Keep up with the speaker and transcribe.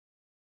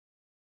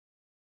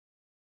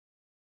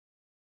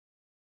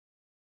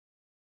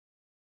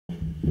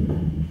Hi,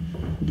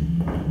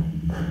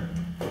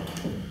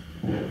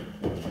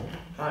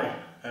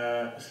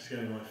 this is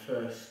going to be my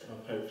first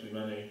of hopefully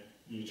many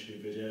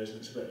YouTube videos, and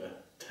it's a bit of a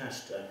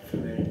tester for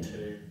me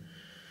to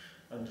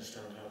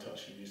understand how to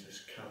actually use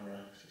this camera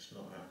because it's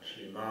not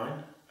actually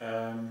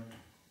mine.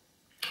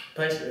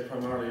 Basically,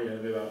 primarily going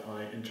to be about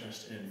my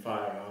interest in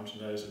firearms,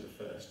 and those of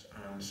the First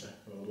and Second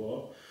World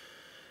War.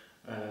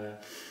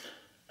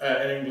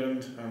 In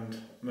England and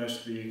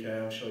most of the UK,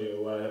 I'm sure you're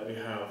aware that we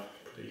have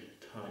pretty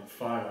tight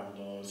firearm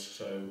laws,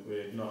 so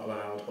we're not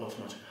allowed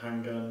automatic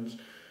handguns,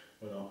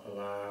 we're not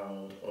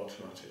allowed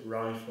automatic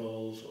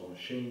rifles or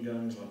machine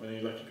guns like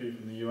many lucky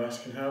people in the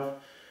US can have.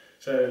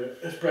 So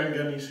this Bren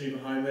gun you see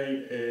behind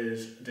me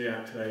is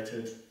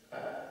deactivated.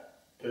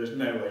 There's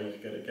no way you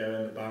could get it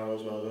going, the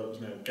barrel's welded up,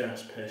 there's no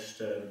gas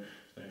piston,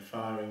 there's no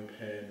firing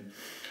pin,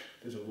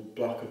 there's a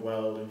block of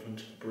weld in front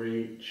of the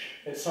breech.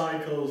 It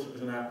cycles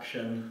as an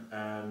action,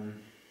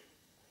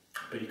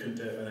 but you couldn't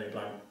do it with any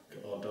blank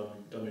or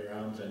dummy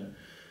rounds in.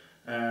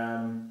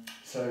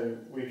 So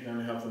we can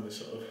only have them as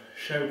sort of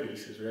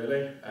showpieces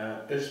really.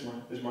 This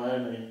is my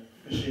only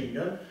machine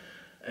gun.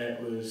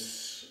 It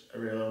was a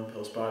real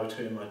impulse buy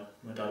between my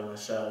dad and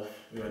myself.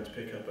 We went to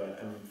pick up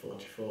an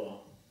M44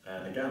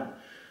 Nagant,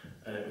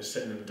 and it was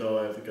sitting in the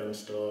doorway of the gun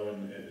store,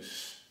 and it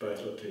was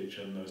both looked at each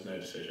other and there was no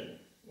decision.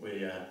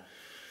 We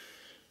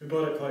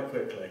bought it quite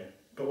quickly,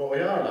 but what we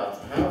are allowed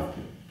to have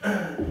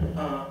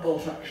are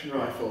bolt action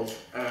rifles.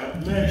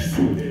 This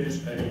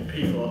is a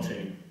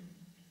P14.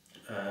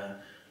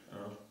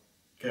 I'll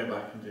go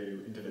back and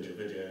do individual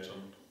videos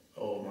on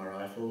all of my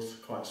rifles,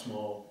 quite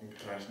small in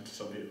comparison to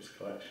some people's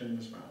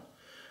collections, about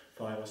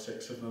 5 or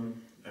 6 of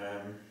them.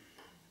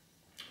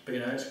 But you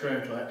know, it's a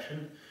growing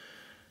collection,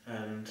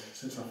 and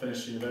since I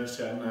finished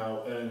university I'm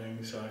now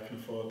earning, so I can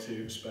afford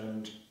to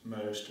spend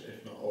most,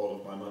 if not all,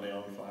 of my money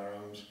on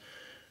firearms,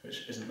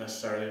 which isn't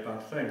necessarily a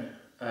bad thing.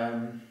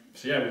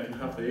 So yeah, we can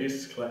have these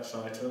as collects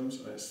items,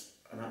 and it's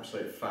an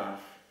absolute faff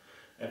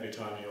every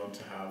time you want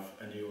to have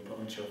a new one put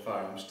onto your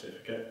firearm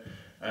certificate.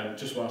 And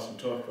just whilst I'm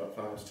talking about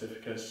firearm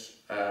certificates,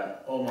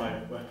 all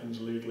my weapons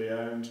are legally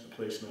owned. The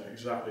police know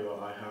exactly what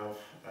I have.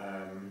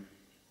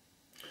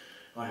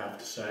 I have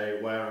to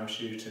say where I'm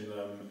shooting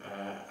them,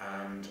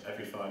 and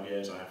every 5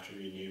 years I have to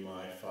renew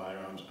my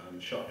firearms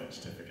and shotgun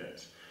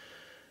certificates.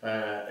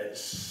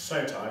 It's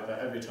so tight that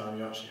every time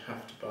you actually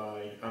have to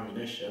buy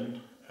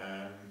ammunition,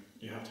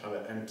 you have to have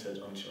it entered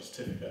onto your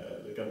certificate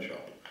at the gun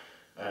shop.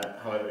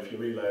 However, if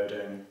you're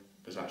reloading,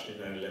 there's actually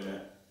no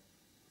limit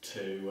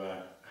to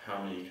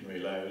how many you can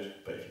reload,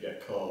 but if you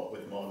get caught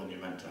with more than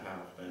you're meant to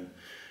have, then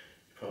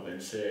you're probably in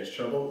serious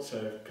trouble.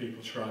 So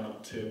people try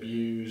not to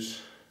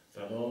abuse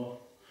the law,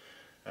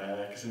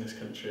 because in this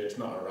country it's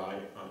not a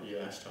right like the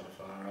US to have a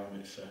firearm,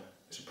 it's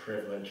a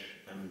privilege,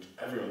 and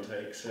everyone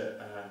takes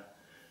it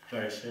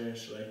very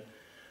seriously.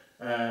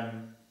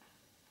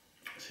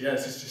 So yeah,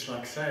 this is just,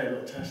 like I say, a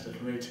little tester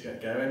for me to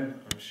get going.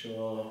 I'm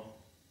sure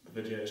the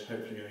video is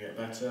hopefully going to get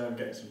better. I'm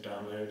getting some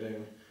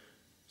downloading,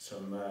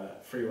 some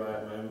freeware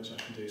at the moment, so I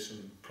can do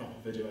some proper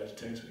video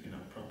editing so we can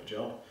have a proper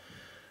job.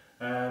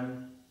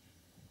 And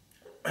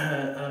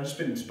I've just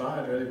been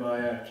inspired really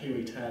by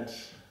Kiwi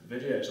Ted's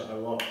videos that I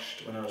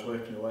watched when I was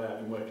working away.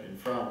 I've been working in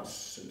France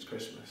since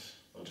Christmas,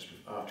 or just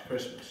after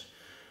Christmas.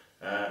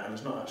 And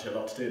there's not actually a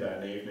lot to do there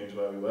in the evenings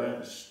where we were.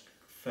 It's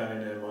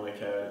fairly near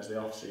Monaco, and it's the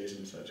off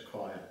season, so it's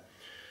quiet.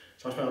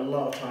 So I spent a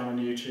lot of time on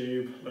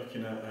YouTube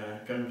looking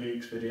at Gun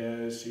Geek's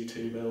videos,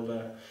 C2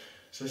 Builder.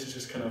 So this is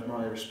just kind of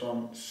my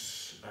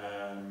response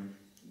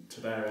to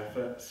their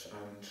efforts,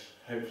 and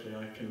hopefully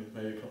I can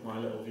maybe put my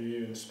little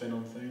view and spin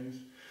on things,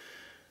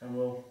 and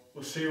we'll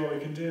see what we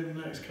can do in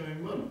the next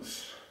coming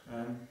months.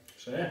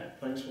 So yeah,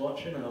 thanks for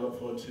watching, and I look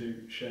forward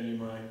to showing you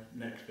my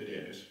next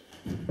videos.